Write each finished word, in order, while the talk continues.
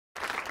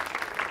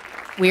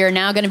We are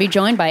now going to be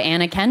joined by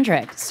Anna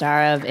Kendrick,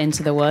 star of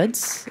Into the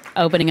Woods,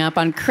 opening up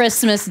on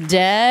Christmas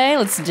Day.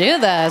 Let's do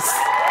this.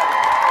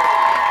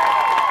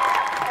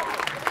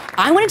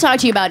 I want to talk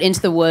to you about Into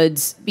the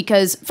Woods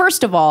because,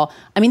 first of all,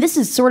 I mean, this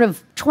is sort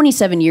of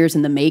 27 years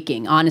in the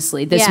making,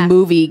 honestly, this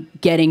movie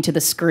getting to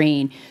the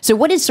screen. So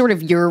what is sort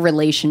of your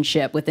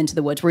relationship with Into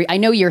the Woods? Where I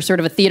know you're sort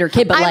of a theater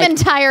kid, but I'm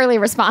entirely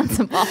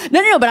responsible.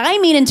 No, but I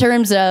mean in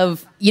terms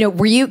of, you know,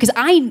 were you, because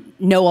I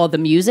know all the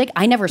music.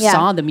 I never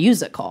saw the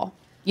musical.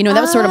 You know,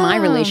 that was sort of my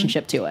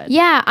relationship to it.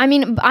 Yeah, I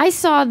mean, I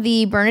saw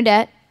the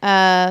Bernadette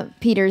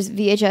Peters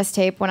VHS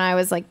tape when I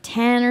was like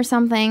 10 or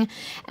something,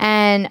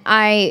 and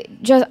I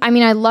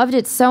loved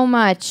it so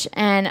much,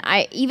 and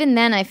even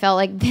then I felt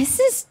like, this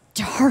is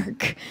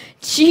dark,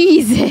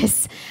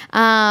 Jesus.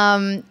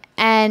 And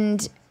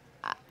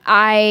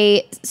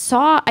I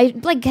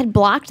had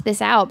blocked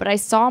this out, but I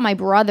saw my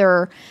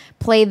brother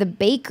play the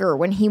baker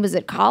when he was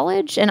at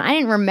college, and I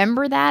didn't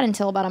remember that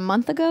until about a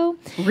month ago.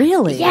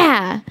 Really?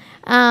 Yeah.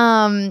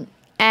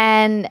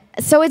 And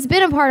so it's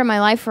been a part of my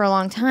life for a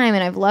long time,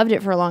 and I've loved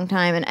it for a long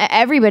time, and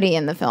everybody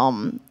in the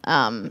film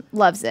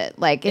loves it.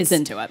 Like, it's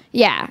into it.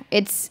 Yeah,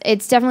 it's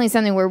definitely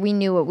something where we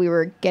knew what we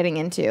were getting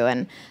into,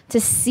 and to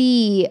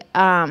see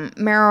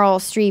Meryl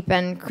Streep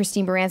and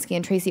Christine Baranski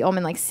and Tracy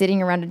Ullman like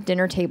sitting around a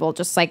dinner table,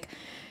 just like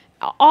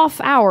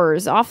off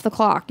hours, off the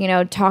clock, you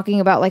know, talking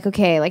about like,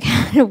 okay, like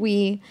how do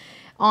we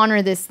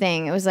honor this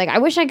thing? It was like, I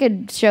wish I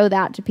could show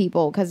that to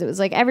people, because it was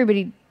like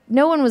everybody.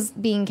 No one was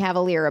being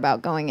cavalier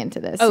about going into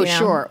this. Oh, you know?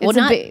 sure.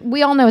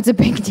 We all know it's a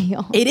big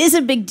deal. It is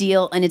a big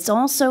deal, and it's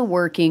also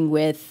working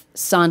with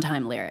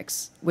Sondheim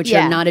lyrics, which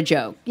are not a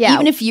joke. Yeah.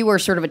 Even if you were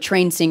sort of a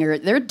trained singer,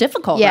 they're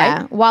difficult,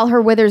 right? While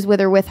her withers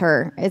wither with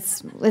her.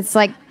 It's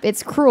like,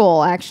 it's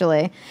cruel,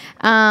 actually.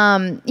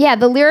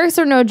 The lyrics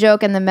are no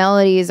joke, and the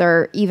melodies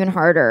are even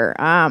harder.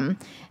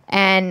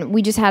 And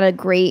we just had a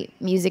great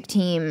music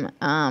team.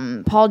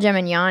 Paul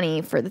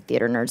Gemignani, for the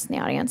theater nerds in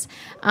the audience,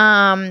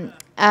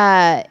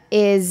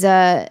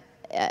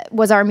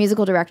 was our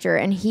musical director,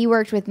 and he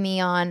worked with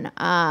me on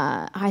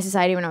High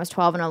Society when I was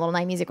 12 and A Little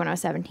Night Music when I was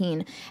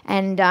 17.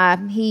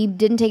 And he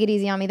didn't take it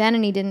easy on me then,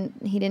 and he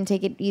didn't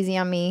take it easy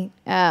on me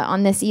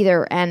on this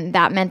either. And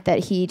that meant that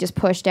he just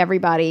pushed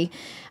everybody.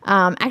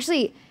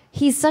 Actually,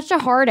 he's such a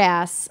hard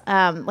ass.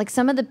 Like,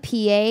 some of the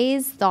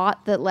PAs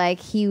thought that like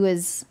he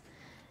was.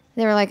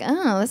 They were like,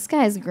 oh, this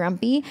guy's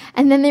grumpy.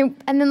 And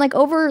then like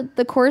over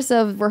the course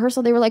of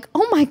rehearsal, they were like,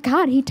 oh my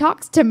God, he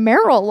talks to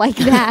Meryl like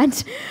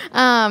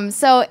that.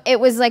 So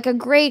it was like a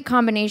great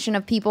combination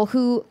of people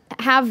who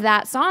have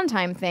that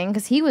Sondheim thing,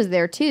 because he was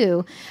there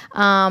too,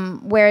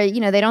 where,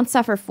 you know, they don't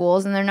suffer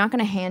fools and they're not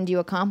going to hand you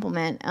a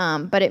compliment.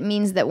 But it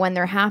means that when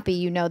they're happy,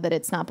 you know that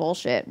it's not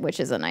bullshit, which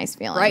is a nice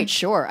feeling. Right,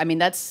 sure. I mean,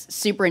 that's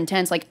super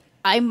intense. Like,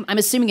 I'm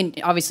assuming,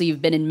 obviously,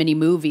 you've been in many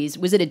movies.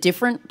 Was it a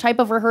different type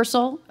of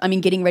rehearsal? I mean,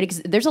 getting ready,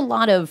 because there's a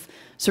lot of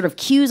sort of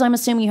cues I'm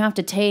assuming you have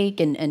to take,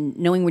 and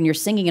knowing when you're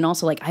singing, and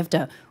also like I have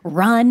to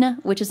run,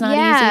 which is not easy.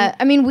 Yeah,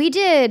 I mean, we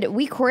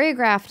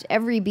choreographed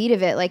every beat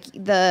of it, like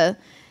the.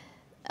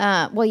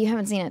 Well, you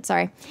haven't seen it.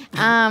 Sorry.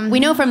 We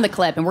know from the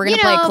clip, and we're going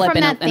to play a clip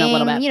in a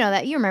little bit. You know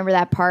that you remember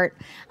that part.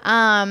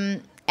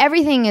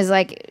 Everything is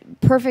like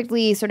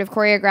perfectly sort of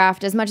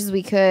choreographed as much as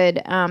we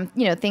could.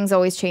 You know, things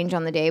always change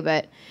on the day,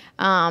 but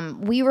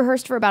we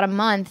rehearsed for about a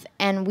month,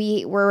 and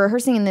we were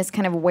rehearsing in this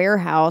kind of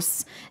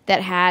warehouse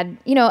that had,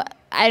 you know,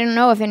 I don't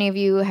know if any of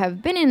you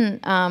have been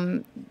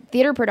in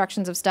theater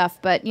productions of stuff,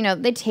 but, you know,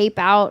 they tape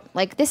out,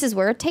 like, this is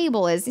where a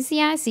table is. You see,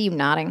 I see you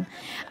nodding.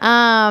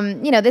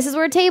 You know, this is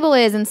where a table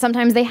is, and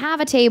sometimes they have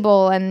a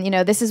table, and, you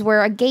know, this is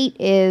where a gate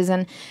is.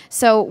 And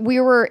so we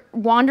were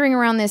wandering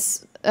around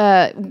this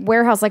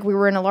warehouse like we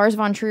were in a Lars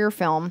von Trier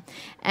film,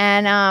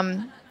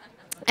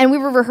 and we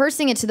were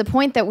rehearsing it to the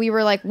point that we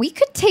were like, we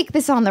could take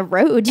this on the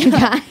road, you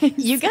guys.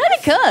 You kind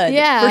of could,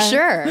 yeah, for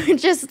sure.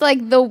 Just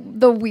like the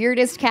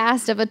weirdest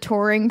cast of a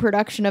touring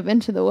production of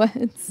Into the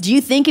Woods. Do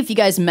you think if you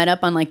guys met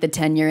up on like the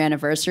 10-year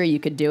anniversary, you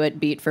could do it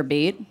beat for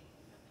beat?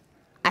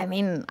 I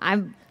mean,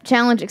 I'm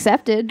challenge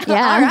accepted.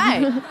 Yeah. All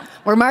right.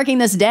 We're marking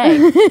this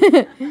day.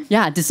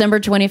 Yeah, December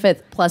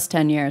 25th, plus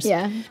 10 years.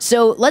 Yeah.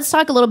 So let's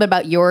talk a little bit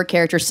about your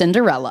character,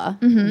 Cinderella,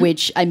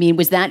 which, I mean,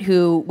 was that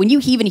who, when you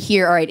even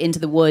hear, all right, Into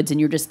the Woods, and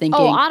you're just thinking...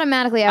 Oh,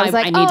 automatically, I was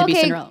like, I need to be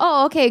Cinderella.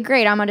 Oh, okay,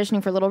 great, I'm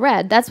auditioning for Little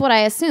Red. That's what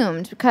I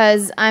assumed,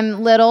 because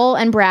I'm little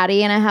and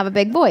bratty, and I have a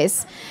big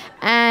voice.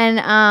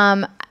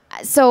 And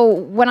so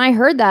when I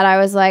heard that, I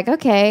was like,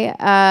 okay,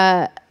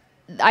 I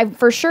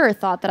for sure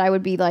thought that I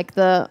would be like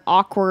the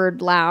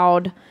awkward,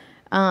 loud...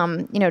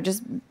 you know,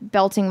 just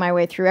belting my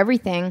way through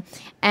everything.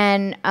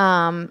 And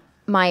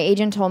my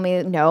agent told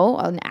me, no,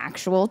 an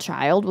actual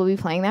child will be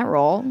playing that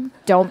role.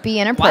 Don't be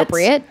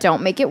inappropriate. What?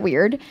 Don't make it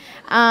weird.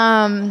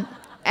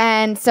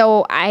 And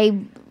so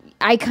I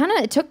kind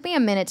of, it took me a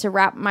minute to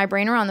wrap my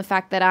brain around the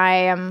fact that I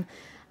am,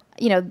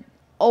 you know,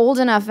 old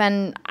enough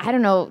and, I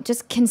don't know,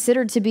 just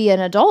considered to be an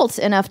adult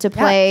enough to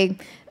play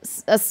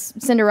a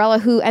Cinderella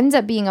who ends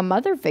up being a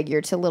mother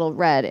figure to Little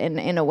Red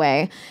in a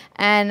way.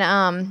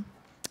 And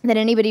that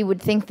anybody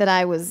would think that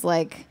I was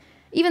like,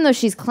 even though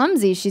she's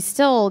clumsy, she's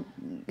still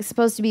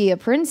supposed to be a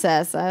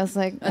princess. I was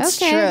like,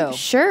 That's okay, true.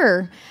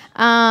 sure.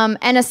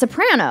 And a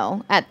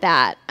soprano at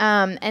that.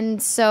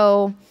 And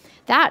so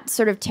that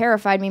sort of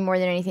terrified me more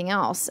than anything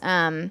else.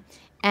 And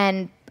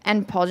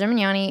Paul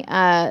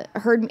Gimignani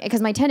heard me,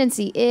 because my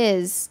tendency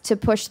is to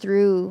push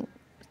through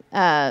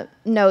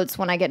notes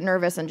when I get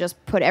nervous and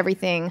just put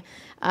everything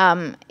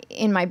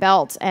in my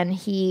belt. And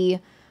he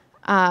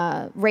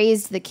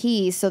raised the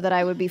key so that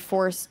I would be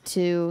forced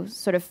to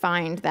sort of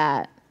find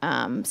that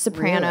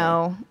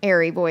soprano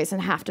airy voice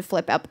and have to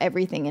flip up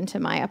everything into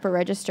my upper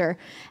register.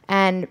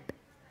 And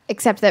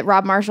except that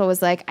Rob Marshall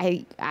was like,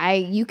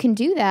 you can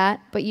do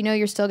that, but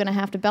you're still going to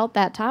have to belt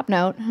that top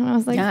note. And I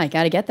was like, yeah, I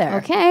got to get there.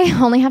 Okay,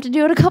 only have to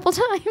do it a couple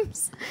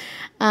times.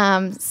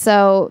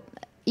 So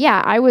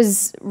yeah, I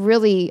was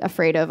really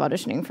afraid of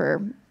auditioning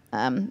for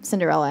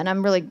Cinderella, and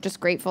I'm really just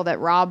grateful that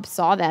Rob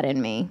saw that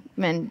in me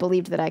and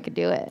believed that I could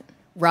do it.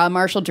 Rob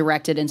Marshall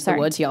directed Into the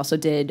Woods. He also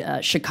did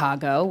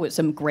Chicago with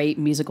some great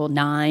musical,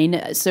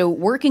 Nine. So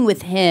working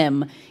with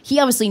him, he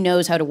obviously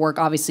knows how to work,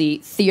 obviously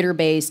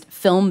theater-based,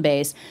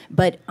 film-based,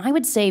 but I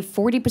would say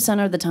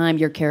 40% of the time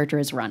your character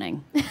is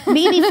running.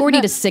 Maybe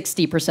 40 to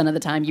 60% of the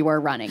time you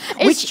are running,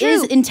 which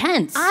is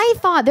intense. I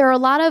thought there are a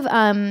lot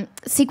of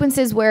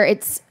sequences where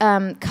it's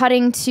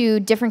cutting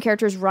to different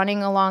characters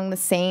running along the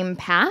same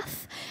path.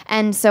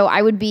 And so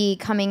I would be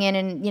coming in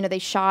and, they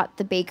shot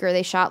the baker,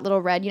 they shot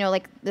Little Red,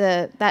 like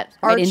that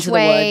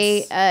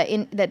archway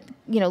that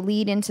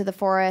lead into the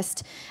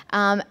forest.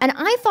 And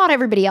I thought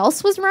everybody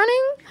else was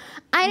running.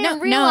 I didn't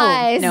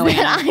realize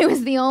that I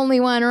was the only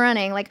one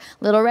running. Like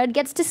Little Red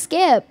gets to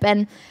skip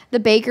and the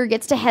baker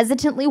gets to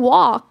hesitantly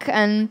walk.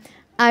 And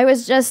I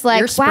was just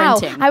like, wow.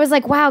 I was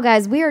like, wow,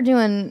 guys, we are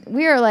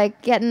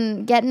like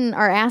getting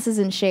our asses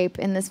in shape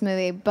in this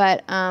movie.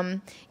 But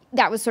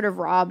that was sort of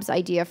Rob's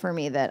idea for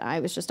me, that I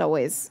was just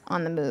always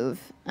on the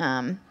move.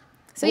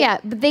 So yeah,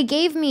 but they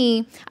gave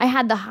me, I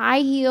had the high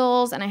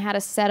heels and I had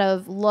a set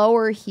of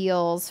lower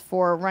heels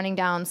for running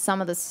down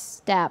some of the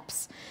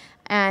steps.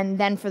 And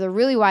then for the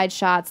really wide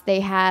shots,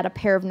 they had a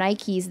pair of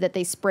Nikes that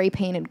they spray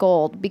painted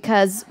gold,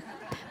 because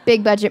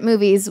big budget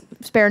movies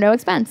spare no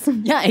expense.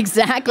 Yeah,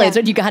 exactly. Yeah. That's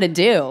what you got to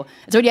do.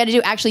 That's what you had to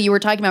do. Actually, you were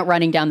talking about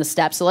running down the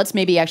steps. So let's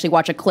maybe actually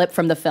watch a clip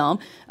from the film.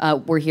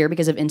 We're here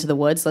because of Into the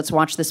Woods. Let's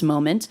watch this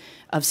moment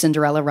of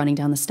Cinderella running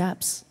down the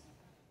steps.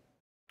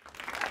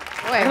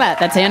 Look at that.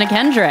 That's Anna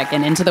Kendrick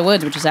in Into the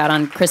Woods, which is out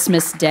on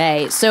Christmas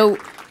Day. So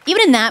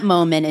even in that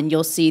moment, and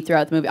you'll see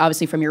throughout the movie,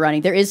 obviously from your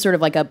running, there is sort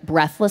of like a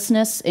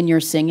breathlessness in your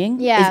singing.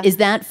 Yeah. Is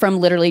that from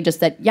literally just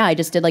that, I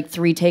just did like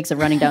 3 takes of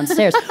running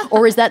downstairs?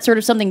 Or is that sort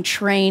of something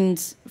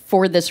trained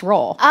for this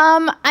role?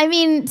 I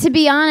mean, to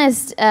be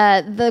honest,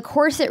 the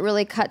corset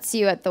really cuts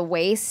you at the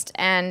waist.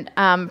 And,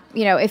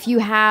 if you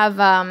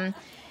have,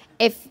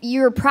 if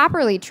you're a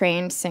properly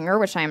trained singer,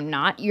 which I'm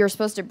not, you're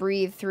supposed to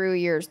breathe through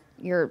your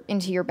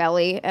into your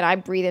belly, and I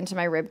breathe into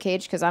my rib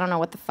cage because I don't know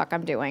what the fuck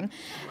I'm doing.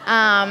 So,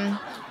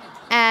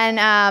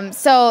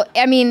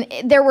 I mean,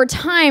 there were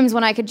times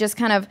when I could just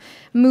kind of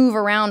move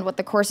around what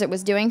the corset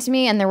was doing to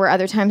me, and there were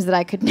other times that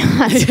I could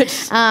not.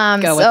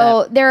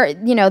 So there,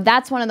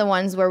 that's one of the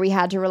ones where we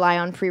had to rely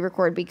on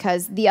pre-record,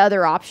 because the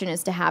other option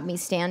is to have me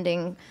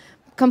standing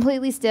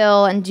completely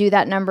still and do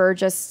that number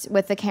just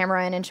with the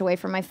camera an inch away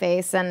from my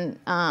face, and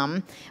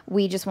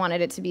we just wanted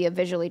it to be a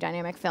visually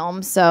dynamic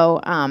film. So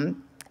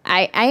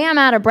I am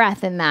out of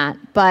breath in that,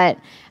 but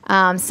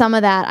some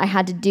of that I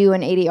had to do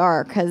in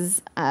ADR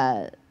because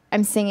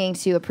I'm singing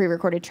to a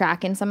pre-recorded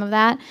track in some of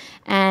that,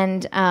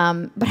 and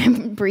but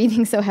I'm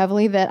breathing so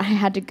heavily that I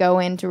had to go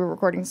into a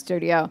recording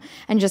studio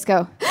and just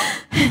go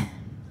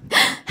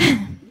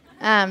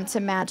to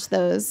match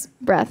those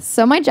breaths.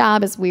 So my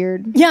job is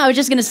weird. Yeah, I was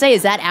just going to say,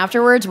 is that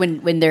afterwards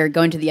when they're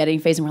going to the editing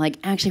phase and we're like,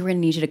 actually, we're going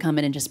to need you to come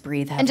in and just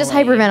breathe heavily. And just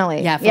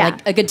hyperventilate. Yeah, for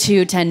like a good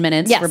 2-10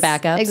 minutes for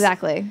backups.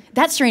 Exactly.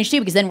 That's strange too,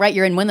 because then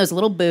you're in one of those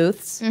little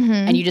booths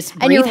and you just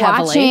breathe and you're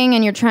heavily. Watching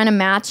and you're trying to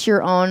match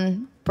your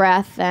own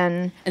breath,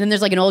 and then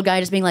there's like an old guy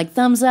just being like,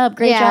 thumbs up,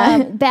 great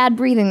job. Bad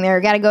breathing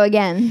there, gotta go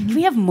again. Can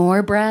we have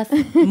more breath?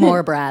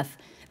 More breath.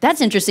 That's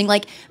interesting.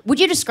 Like, would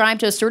you describe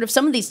to us sort of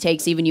some of these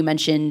takes? Even you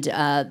mentioned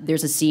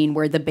there's a scene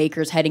where the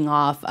baker's heading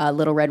off,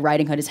 Little Red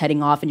Riding Hood is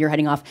heading off, and you're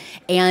heading off,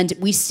 and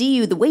we see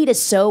you. The way it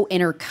is so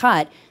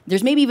intercut.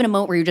 There's maybe even a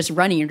moment where you're just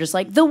running. You're just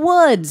like, the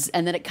woods,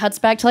 and then it cuts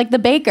back to like the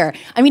baker.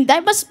 I mean,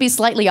 that must be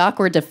slightly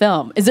awkward to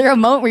film. Is there a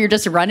moment where you're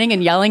just running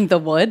and yelling the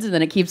woods, and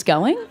then it keeps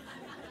going?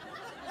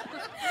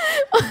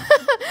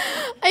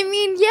 I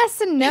mean,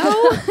 yes and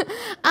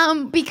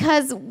no,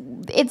 because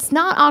it's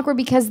not awkward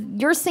because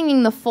you're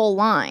singing the full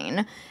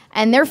line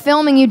and they're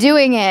filming you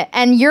doing it,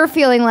 and you're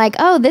feeling like,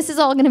 oh, this is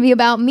all going to be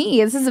about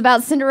me. This is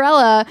about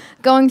Cinderella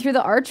going through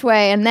the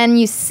archway, and then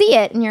you see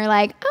it and you're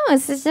like, oh,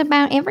 this is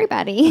about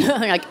everybody. You're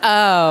like,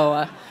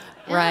 oh,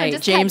 right.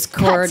 Just James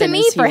cut to Corden me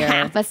is for here.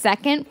 half a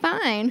second.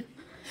 Fine.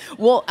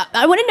 Well,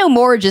 I want to know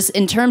more just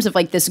in terms of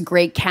like this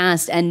great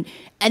cast and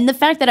the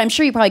fact that I'm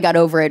sure you probably got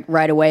over it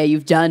right away.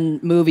 You've done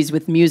movies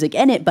with music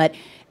in it, but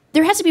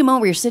there has to be a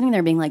moment where you're sitting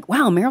there being like,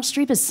 wow, Meryl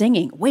Streep is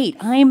singing. Wait,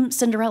 I'm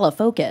Cinderella,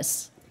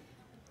 focus.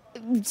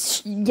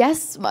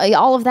 Yes,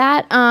 all of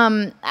that.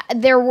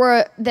 There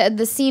were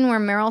the scene where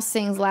Meryl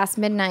sings "Last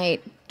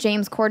Midnight."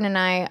 James Corden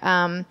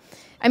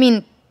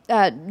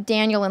and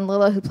Daniel and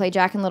Lila, who play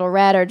Jack and Little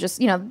Red, are just,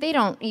 they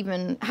don't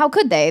even. How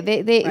could they?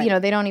 They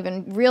Right. they don't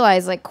even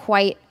realize like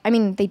quite. I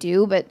mean, they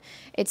do, but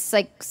it's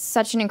like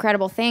such an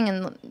incredible thing.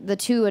 And the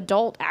two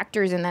adult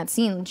actors in that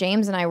scene,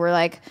 James and I, were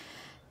like,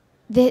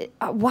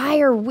 why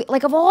are we,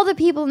 like, of all the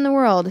people in the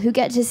world who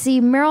get to see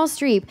Meryl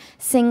Streep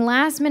sing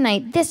Last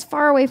Midnight this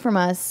far away from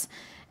us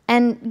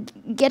and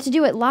get to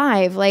do it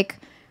live, like,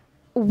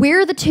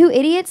 we're the two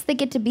idiots that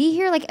get to be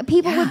here? Like,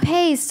 people would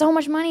pay so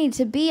much money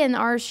to be in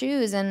our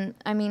shoes, and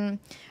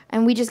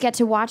and we just get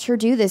to watch her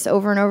do this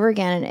over and over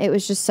again. And it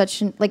was just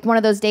such like one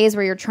of those days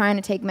where you're trying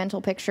to take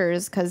mental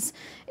pictures because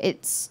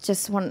it's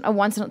just total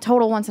once in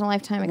a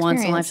lifetime experience.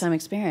 Once in a lifetime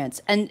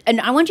experience. And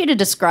I want you to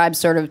describe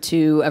sort of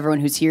to everyone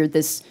who's here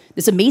this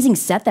amazing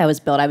set that was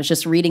built. I was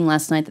just reading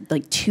last night that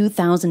like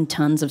 2,000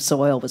 tons of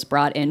soil was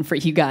brought in for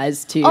you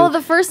guys to. Oh,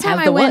 the first time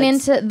I went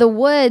woods. into the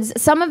woods,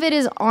 some of it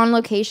is on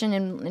location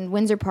in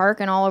Windsor Park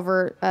and all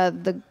over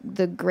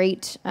the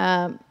great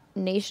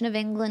nation of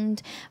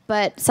England,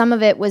 but some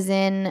of it was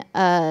in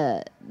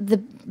the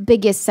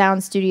biggest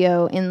sound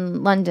studio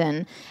in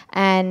London,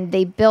 and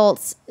they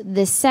built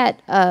this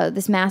set,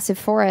 this massive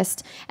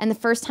forest. And the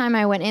first time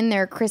I went in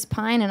there, Chris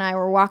Pine and I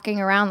were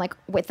walking around like,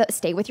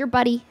 stay with your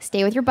buddy,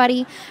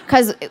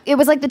 because it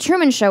was like the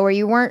Truman Show where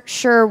you weren't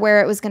sure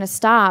where it was going to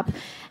stop.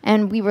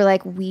 And we were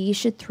like, we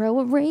should throw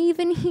a rave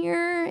in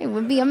here. It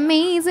would be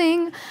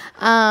amazing.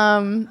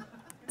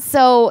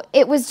 So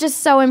it was just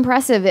so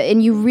impressive,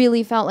 and you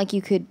really felt like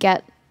you could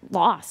get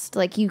lost.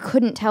 Like, you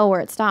couldn't tell where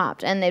it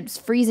stopped, and it was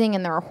freezing,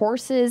 and there were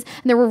horses,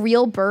 and there were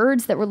real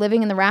birds that were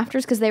living in the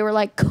rafters because they were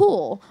like,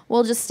 cool,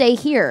 we'll just stay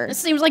here. This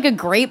seems like a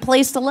great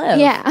place to live.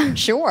 Yeah.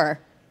 Sure.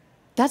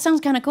 That sounds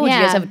kind of cool. Yeah.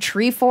 Do you guys have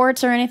tree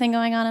forts or anything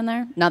going on in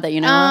there? Not that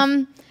you know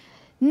of?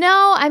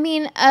 No, I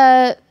mean,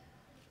 I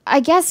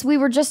guess we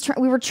were just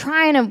we were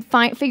trying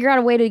to figure out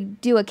a way to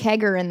do a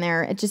kegger in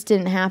there. It just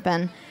didn't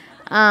happen.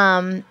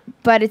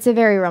 But it's a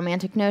very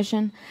romantic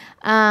notion.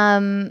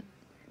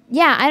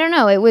 Yeah, I don't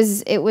know. It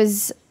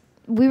was,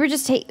 we were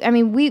just,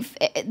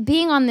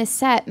 being on this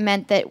set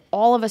meant that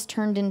all of us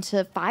turned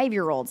into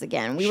 5-year-olds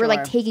again. We were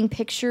like taking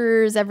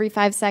pictures every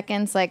 5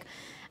 seconds. Like,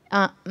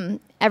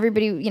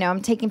 everybody,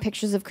 I'm taking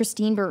pictures of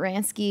Christine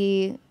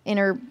Baranski in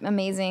her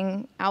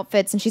amazing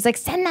outfits. And she's like,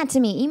 send that to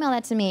me, email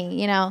that to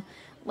me,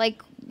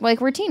 like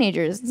we're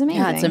teenagers. It's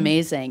amazing. Yeah, it's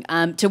amazing.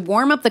 To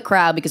warm up the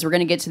crowd, because we're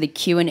going to get to the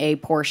Q&A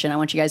portion, I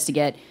want you guys to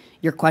get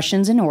your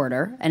questions in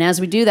order. And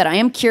as we do that, I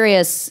am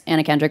curious,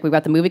 Anna Kendrick, we've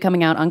got the movie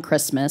coming out on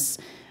Christmas.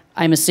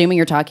 I'm assuming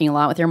you're talking a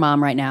lot with your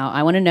mom right now.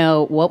 I want to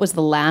know, what was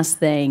the last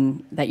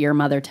thing that your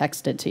mother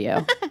texted to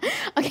you?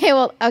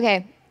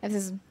 Okay. This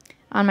is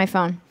on my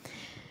phone.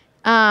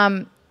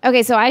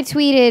 Okay, so I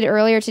tweeted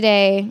earlier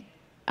today,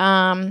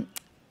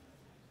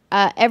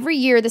 every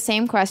year the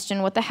same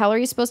question: what the hell are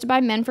you supposed to buy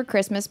men for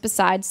Christmas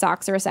besides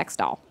socks or a sex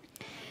doll?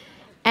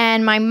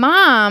 And my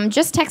mom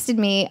just texted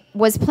me,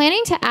 was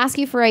planning to ask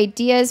you for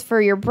ideas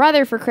for your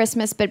brother for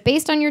Christmas, but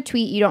based on your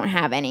tweet, you don't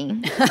have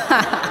any.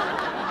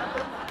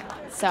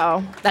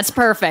 So that's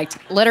perfect.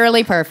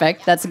 Literally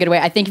perfect. That's a good way.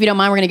 I think if you don't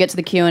mind, we're going to get to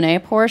the Q&A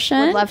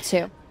portion. Would love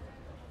to.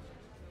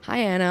 Hi,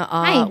 Anna.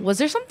 Hi. Was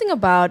there something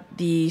about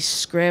the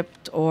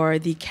script or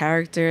the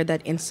character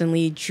that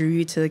instantly drew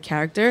you to the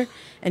character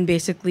and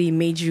basically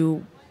made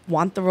you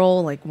want the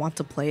role, like want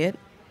to play it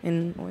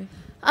in a way?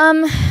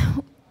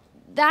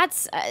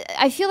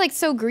 I feel like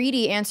so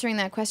greedy answering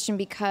that question,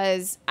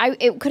 because I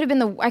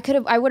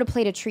would have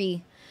played a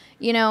tree.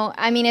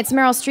 It's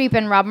Meryl Streep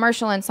and Rob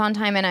Marshall and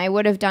Sondheim, and I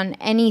would have done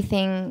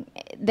anything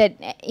that,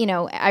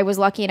 I was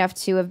lucky enough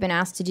to have been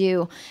asked to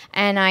do.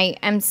 And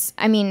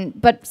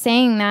but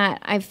saying that,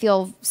 I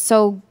feel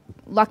so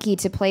lucky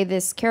to play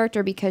this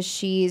character because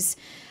she's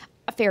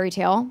a fairy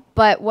tale.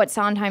 But what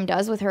Sondheim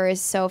does with her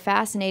is so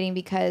fascinating,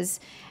 because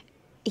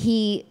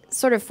he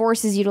sort of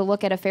forces you to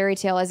look at a fairy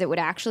tale as it would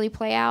actually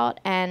play out.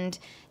 And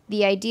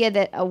the idea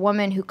that a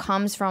woman who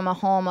comes from a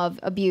home of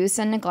abuse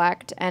and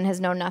neglect and has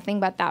known nothing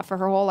but that for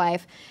her whole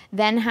life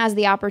then has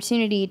the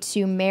opportunity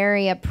to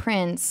marry a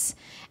prince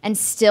and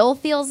still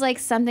feels like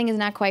something is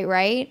not quite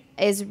right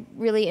is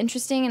really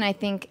interesting. And I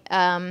think,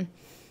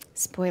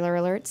 spoiler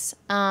alerts,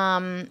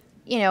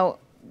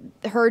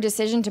 her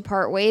decision to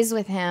part ways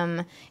with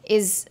him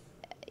is,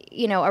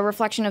 a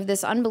reflection of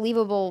this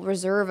unbelievable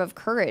reserve of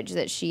courage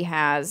that she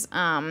has.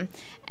 And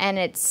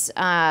it's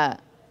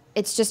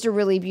just a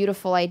really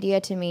beautiful idea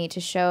to me to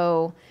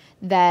show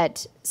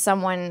that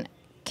someone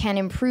can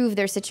improve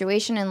their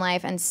situation in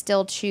life and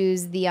still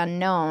choose the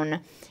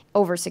unknown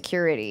over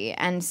security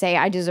and say,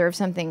 I deserve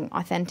something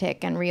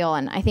authentic and real.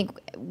 And I think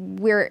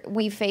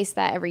we face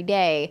that every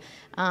day.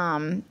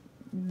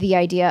 The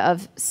idea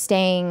of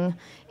staying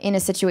in a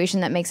situation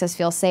that makes us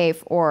feel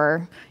safe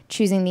or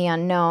choosing the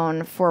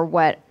unknown for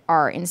what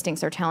our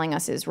instincts are telling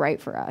us is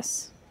right for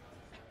us.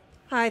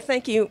 Hi,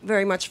 thank you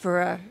very much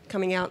for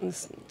coming out and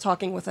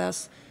talking with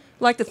us.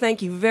 I'd like to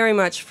thank you very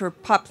much for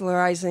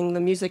popularizing the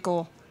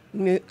musical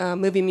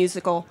movie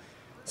musical.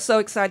 So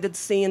excited to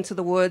see Into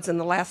the Woods in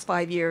the last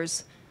 5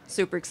 years.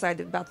 Super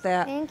excited about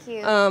that. Thank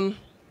you.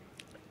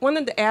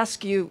 Wanted to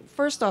ask you,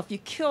 first off, you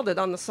killed it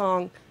on the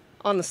song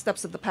On the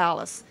Steps of the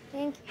Palace.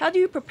 Thank you. How do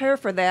you prepare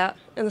for that,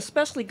 and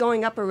especially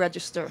going up a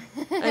register?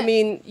 I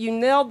mean, you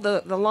nailed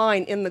the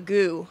line in the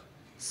goo.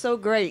 So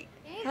great.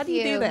 How do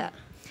you do that?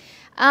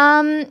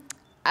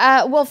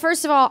 Well,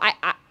 first of all,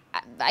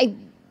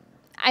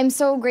 I'm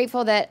so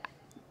grateful that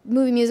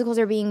movie musicals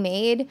are being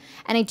made,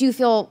 and I do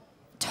feel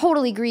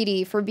totally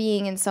greedy for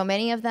being in so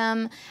many of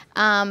them.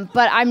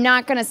 But I'm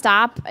not going to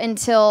stop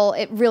until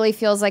it really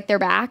feels like they're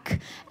back.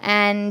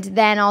 And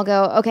then I'll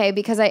go, okay,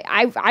 because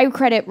I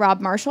credit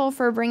Rob Marshall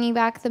for bringing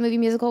back the movie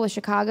musical with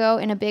Chicago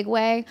in a big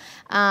way.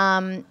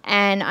 And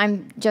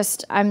I'm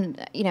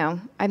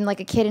like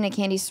a kid in a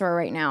candy store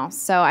right now.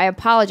 So I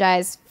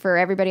apologize for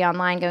everybody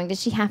online going,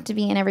 does she have to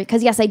be in every,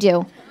 because yes, I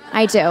do.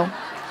 I do.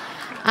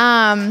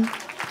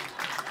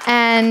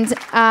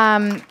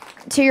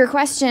 To your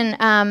question,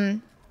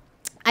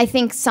 I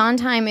think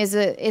Sondheim is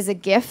a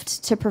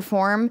gift to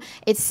perform.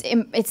 It's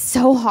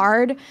so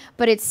hard,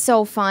 but it's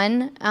so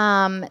fun.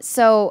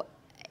 So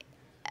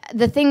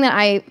the thing that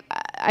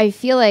I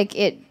feel like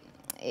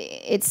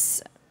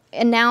it's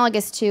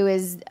analogous to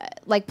is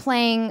like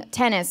playing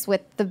tennis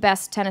with the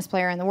best tennis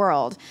player in the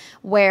world,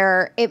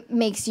 where it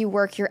makes you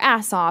work your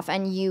ass off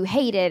and you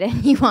hate it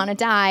and you want to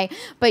die,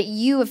 but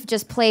you have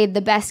just played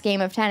the best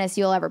game of tennis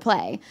you'll ever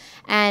play.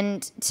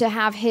 And to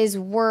have his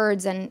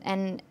words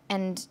and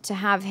to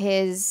have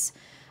his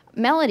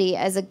melody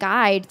as a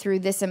guide through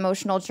this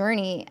emotional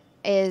journey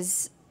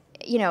is,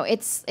 you know,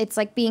 it's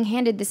like being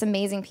handed this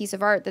amazing piece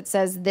of art that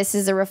says this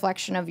is a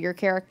reflection of your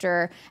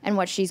character and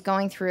what she's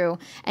going through.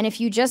 And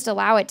if you just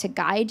allow it to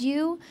guide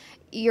you,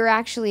 you're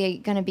actually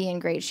going to be in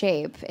great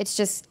shape. It's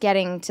just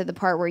getting to the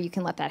part where you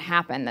can let that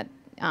happen that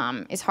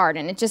is hard.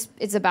 And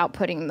it's about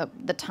putting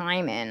the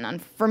time in,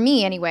 for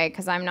me anyway,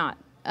 because I'm not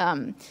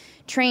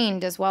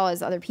trained as well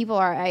as other people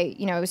are. It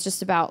was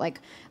just about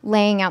like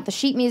laying out the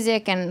sheet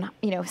music and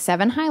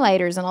 7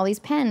 highlighters and all these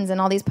pens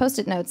and all these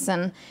Post-it notes,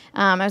 and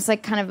I was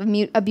like kind of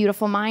a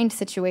beautiful mind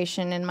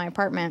situation in my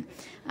apartment.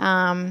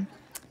 But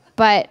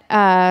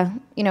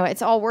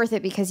it's all worth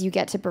it because you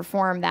get to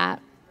perform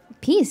that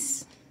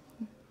piece.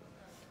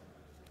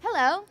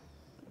 Hello.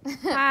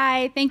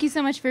 Hi, thank you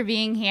so much for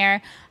being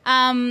here.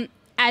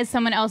 As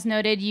someone else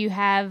noted, you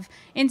have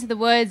Into the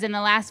Woods in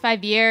the last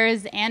 5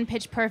 years and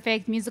Pitch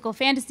Perfect, musical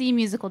fantasy,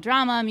 musical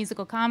drama,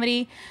 musical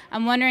comedy.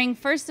 I'm wondering,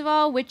 first of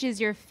all, which is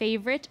your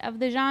favorite of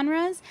the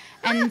genres?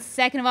 And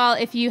second of all,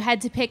 if you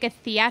had to pick a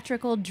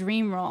theatrical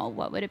dream role,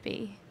 what would it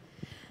be?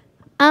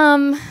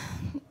 I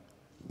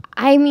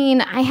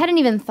hadn't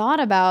even thought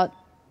about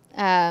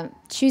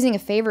choosing a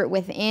favorite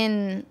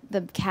within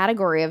the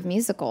category of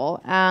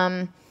musical.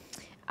 I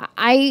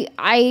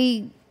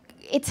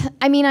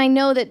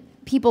know that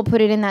people put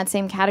it in that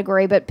same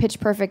category, but Pitch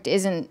Perfect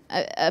isn't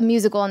a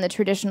musical in the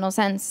traditional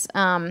sense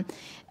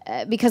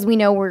because we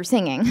know we're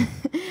singing.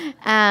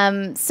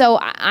 So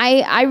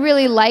I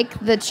really like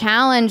the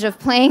challenge of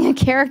playing a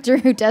character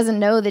who doesn't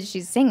know that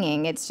she's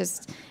singing. It's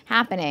just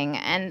happening.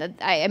 And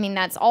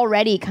that's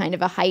already kind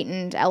of a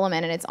heightened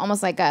element, and it's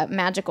almost like a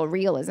magical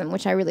realism,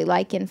 which I really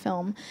like in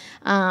film.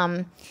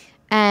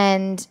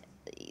 And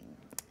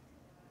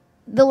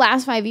the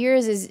last 5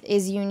 years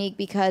is unique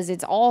because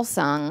it's all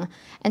sung,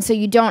 and so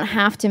you don't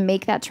have to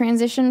make that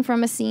transition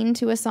from a scene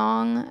to a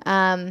song,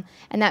 and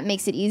that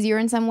makes it easier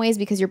in some ways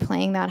because you're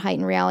playing that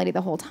heightened reality the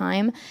whole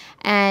time,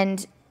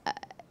 and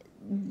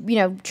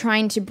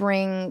trying to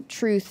bring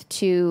truth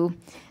to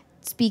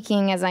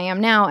speaking as I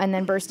am now and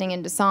then bursting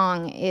into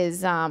song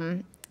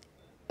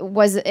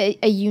was a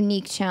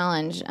unique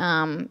challenge,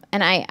 and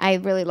I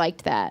really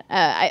liked that.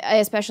 I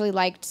especially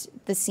liked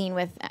the scene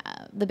with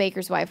The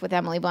Baker's Wife with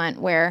Emily Blunt,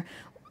 where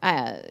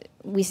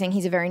we sing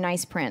 "He's a Very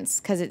Nice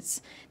Prince,"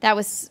 because that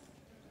was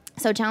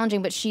so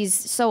challenging, but she's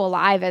so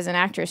alive as an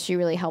actress. She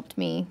really helped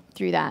me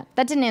through that.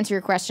 That didn't answer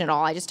your question at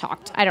all. I just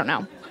talked. I don't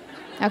know.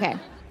 Okay.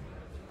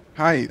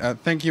 Hi.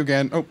 Thank you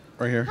again. Oh,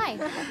 right here.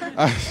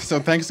 Hi. So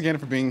thanks again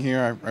for being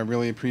here. I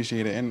really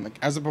appreciate it. And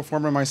as a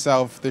performer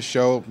myself, this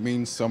show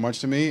means so much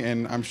to me,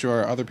 and I'm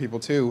sure other people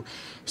too.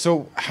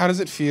 So how does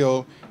it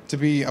feel to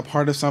be a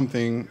part of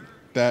something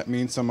that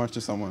means so much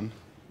to someone?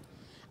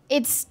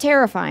 It's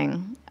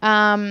terrifying,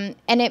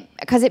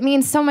 because it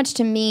means so much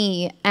to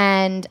me,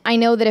 and I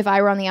know that if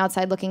I were on the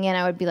outside looking in,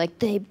 I would be like,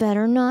 they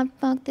better not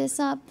fuck this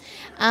up.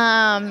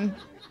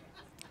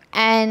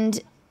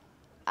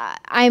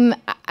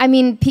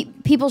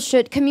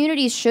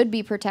 Communities should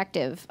be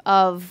protective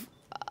of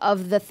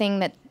the thing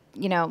that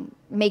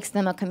makes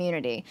them a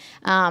community,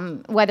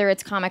 whether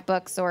it's comic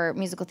books or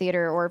musical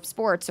theater or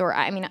sports or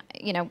I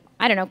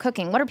don't know,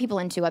 cooking. What are people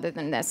into other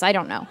than this? I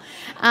don't know.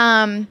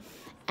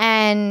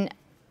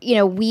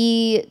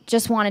 We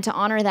just wanted to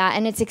honor that,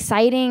 and it's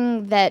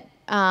exciting that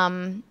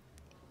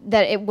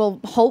that it will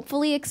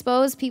hopefully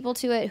expose people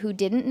to it who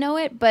didn't know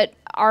it. But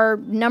our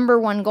number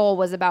one goal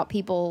was about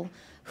people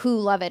who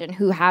love it and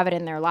who have it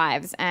in their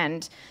lives,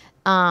 and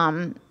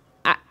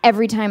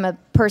every time a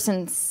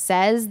person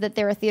says that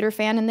they're a theater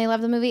fan and they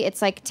love the movie,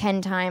 it's like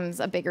 10 times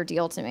a bigger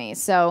deal to me.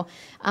 So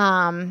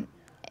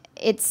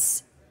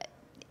it's,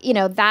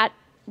 that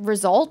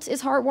result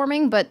is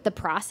heartwarming, but the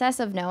process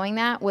of knowing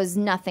that was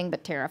nothing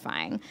but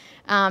terrifying.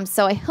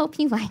 So I hope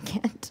you like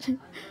it.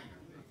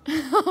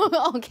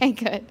 Okay,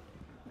 good.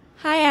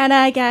 Hi,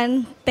 Anna,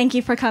 again. Thank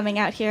you for coming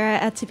out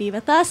here to be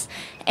with us.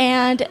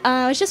 And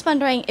I was just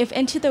wondering if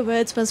Into the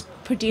Woods was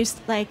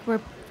produced,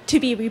 to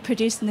be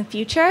reproduced in the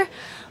future,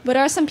 what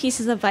are some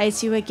pieces of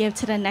advice you would give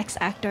to the next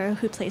actor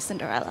who plays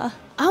Cinderella?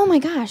 Oh my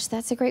gosh,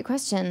 that's a great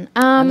question.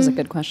 That is a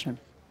good question.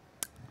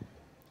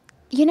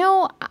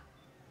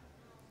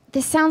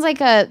 This sounds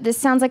like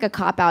a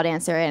cop-out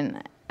answer,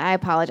 and I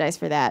apologize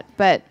for that.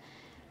 But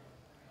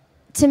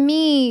to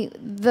me,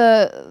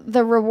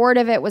 the reward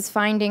of it was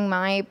finding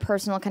my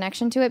personal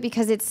connection to it,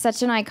 because it's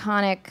such an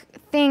iconic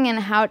thing, and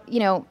how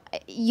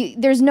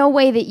there's no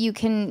way that you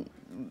can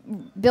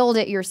build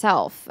it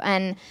yourself.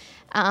 And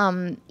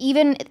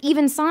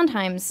even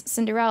Sondheim's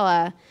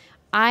Cinderella,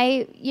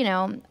 I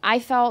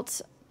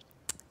felt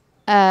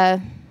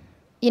in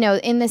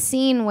the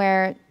scene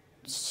where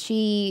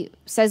she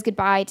says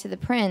goodbye to the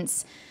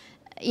prince,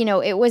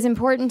 it was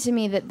important to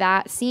me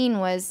that scene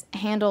was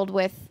handled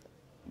with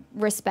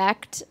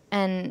respect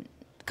and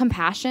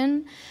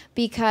compassion,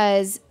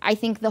 because I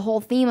think the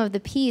whole theme of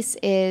the piece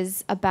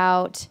is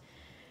about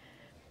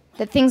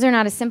that things are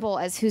not as simple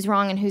as who's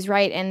wrong and who's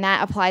right, and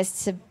that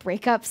applies to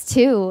breakups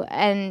too.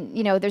 And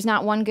there's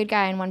not one good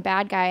guy and one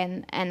bad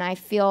guy, and I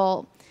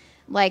feel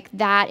like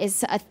that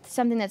is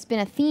something that's been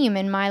a theme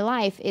in my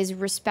life, is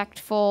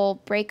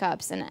respectful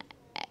breakups and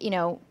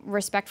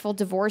respectful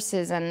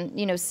divorces,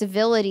 and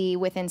civility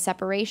within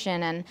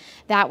separation. And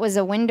that was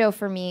a window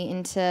for me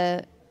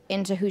into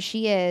who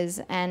she is.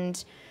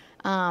 And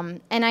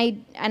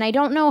I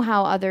don't know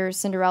how other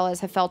Cinderellas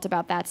have felt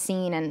about that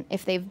scene, and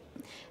if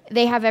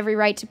they have every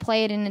right to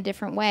play it in a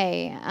different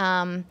way.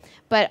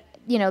 But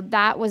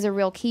that was a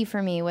real key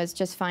for me, was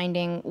just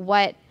finding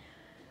what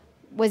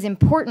was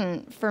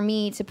important for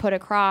me to put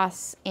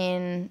across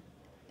in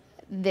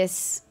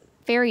this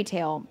fairy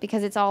tale,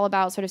 because it's all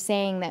about sort of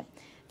saying that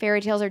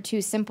fairy tales are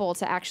too simple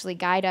to actually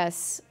guide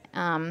us.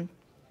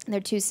 They're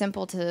too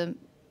simple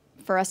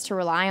for us to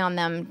rely on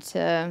them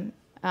to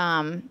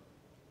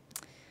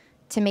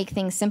make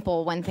things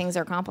simple when things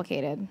are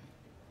complicated.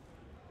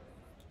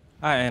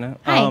 Hi, Anna.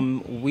 Hi.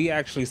 We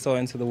actually saw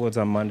Into the Woods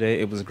on Monday.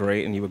 It was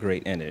great, and you were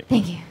great in it.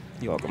 Thank you.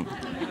 You're welcome.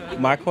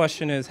 My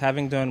question is,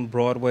 having done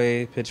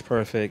Broadway, Pitch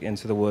Perfect,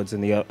 Into the Woods,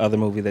 and the other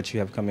movie that you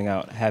have coming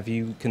out, have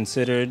you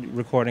considered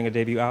recording a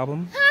debut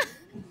album?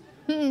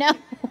 No.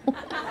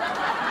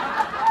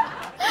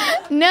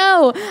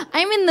 No,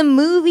 I'm in the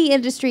movie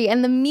industry,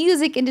 and the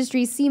music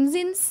industry seems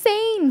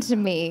insane to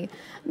me.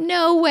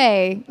 No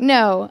way.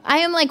 No. I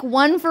am like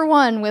 1 for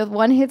 1 with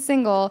one hit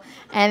single,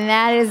 and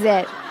that is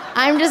it.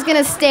 I'm just going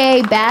to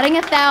stay batting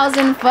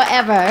 1,000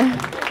 forever.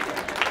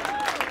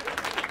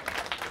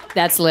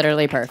 That's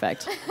literally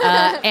perfect.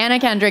 Anna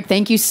Kendrick,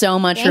 thank you so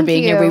much for Thank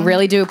being you. here. We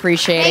really do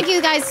appreciate Thank it.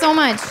 you guys so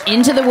much.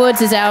 Into the Woods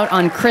is out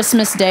on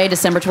Christmas Day,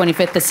 December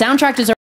 25th. The soundtrack is